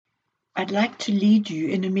I'd like to lead you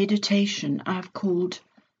in a meditation I've called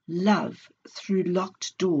Love Through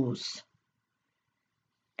Locked Doors.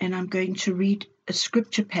 And I'm going to read a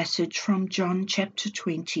scripture passage from John chapter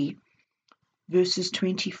 20, verses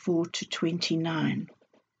 24 to 29.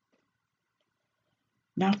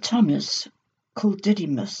 Now Thomas, called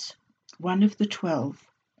Didymus, one of the 12,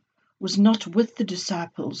 was not with the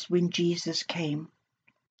disciples when Jesus came.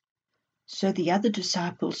 So the other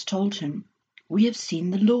disciples told him, "We have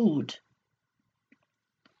seen the Lord."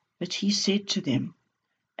 But he said to them,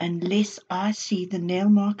 "Unless I see the nail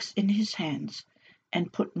marks in his hands,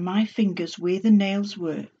 and put my fingers where the nails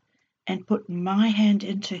were, and put my hand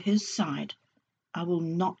into his side, I will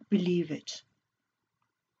not believe it."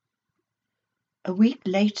 A week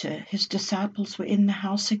later, his disciples were in the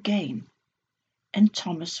house again, and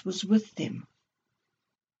Thomas was with them.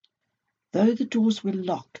 Though the doors were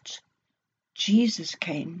locked, Jesus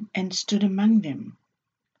came and stood among them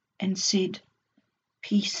and said,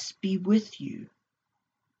 "Peace be with you."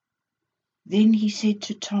 Then he said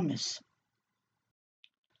to Thomas,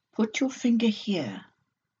 "Put your finger here.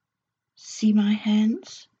 See my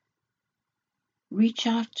hands? Reach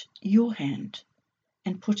out your hand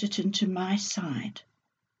and put it into my side.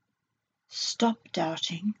 Stop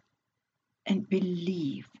doubting and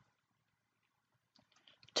believe."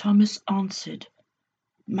 Thomas answered,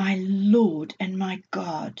 "My Lord and my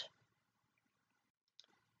God."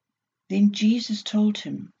 Then Jesus told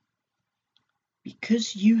him,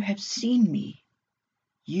 "Because you have seen me,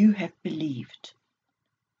 you have believed.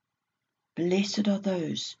 Blessed are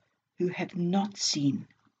those who have not seen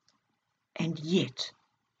and yet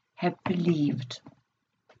have believed."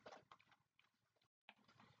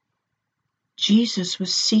 Jesus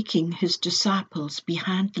was seeking his disciples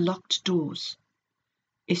behind locked doors,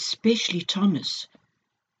 especially Thomas,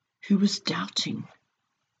 who was doubting.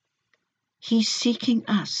 He's seeking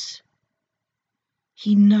us.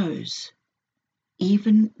 He knows,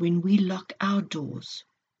 even when we lock our doors.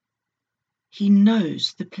 He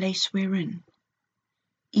knows the place we're in,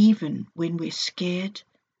 even when we're scared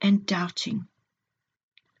and doubting.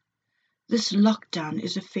 This lockdown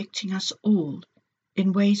is affecting us all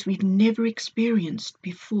in ways we've never experienced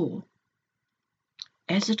before.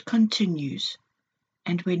 As it continues,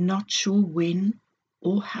 and we're not sure when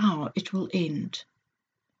or how it will end,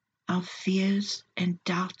 our fears and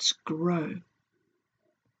doubts grow.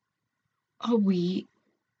 Are we,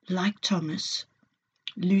 like Thomas,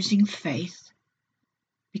 losing faith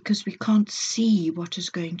because we can't see what is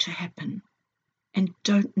going to happen and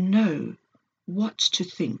don't know what to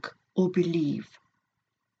think or believe?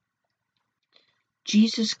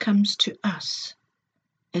 Jesus comes to us,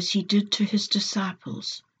 as he did to his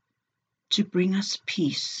disciples, to bring us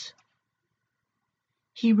peace.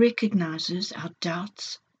 He recognizes our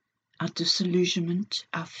doubts, our disillusionment,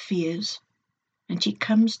 our fears, and he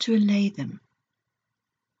comes to allay them.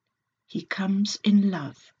 He comes in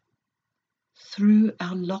love, through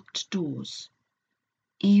our locked doors,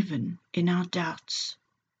 even in our doubts.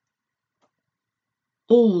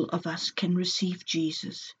 All of us can receive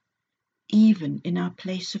Jesus, even in our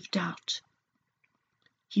place of doubt.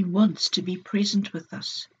 He wants to be present with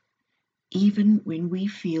us, even when we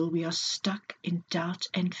feel we are stuck in doubt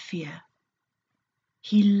and fear.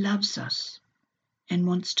 He loves us and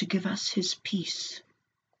wants to give us his peace.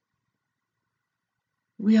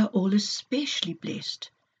 We are all especially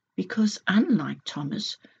blessed because, unlike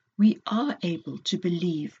Thomas, we are able to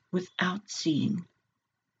believe without seeing.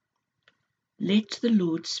 Let the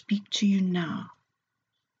Lord speak to you now.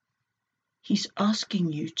 He's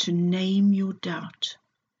asking you to name your doubt.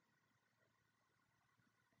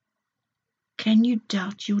 Can you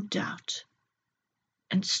doubt your doubt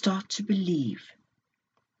and start to believe,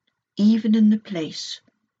 even in the place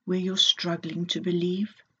where you're struggling to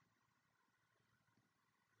believe?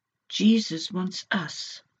 Jesus wants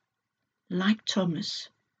us, like Thomas,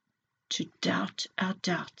 to doubt our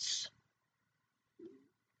doubts.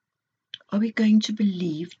 Are we going to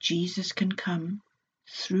believe Jesus can come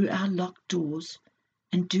through our locked doors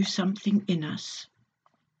and do something in us?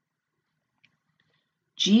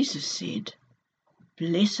 Jesus said,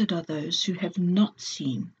 "Blessed are those who have not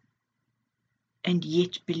seen and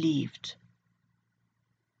yet believed."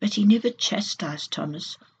 But he never chastised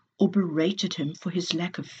Thomas or berated him for his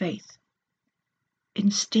lack of faith.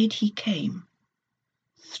 Instead, he came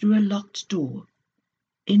through a locked door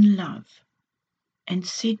in love and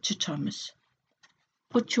said to Thomas,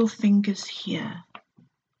 "Put your fingers here.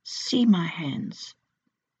 See my hands.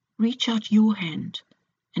 Reach out your hand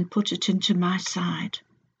and put it into my side.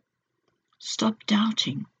 Stop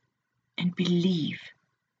doubting and believe."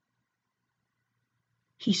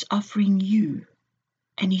 He's offering you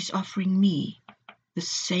And He's offering me the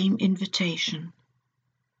same invitation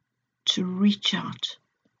to reach out,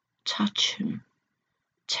 touch Him,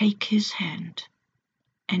 take His hand,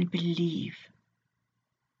 and believe.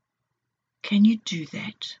 Can you do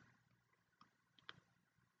that?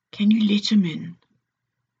 Can you let Him in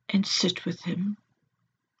and sit with Him?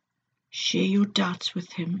 Share your doubts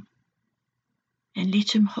with Him and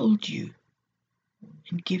let Him hold you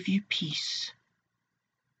and give you peace.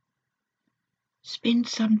 Spend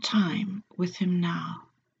some time with Him now.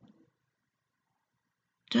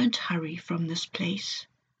 Don't hurry from this place,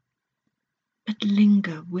 but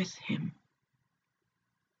linger with Him.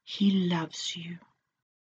 He loves you.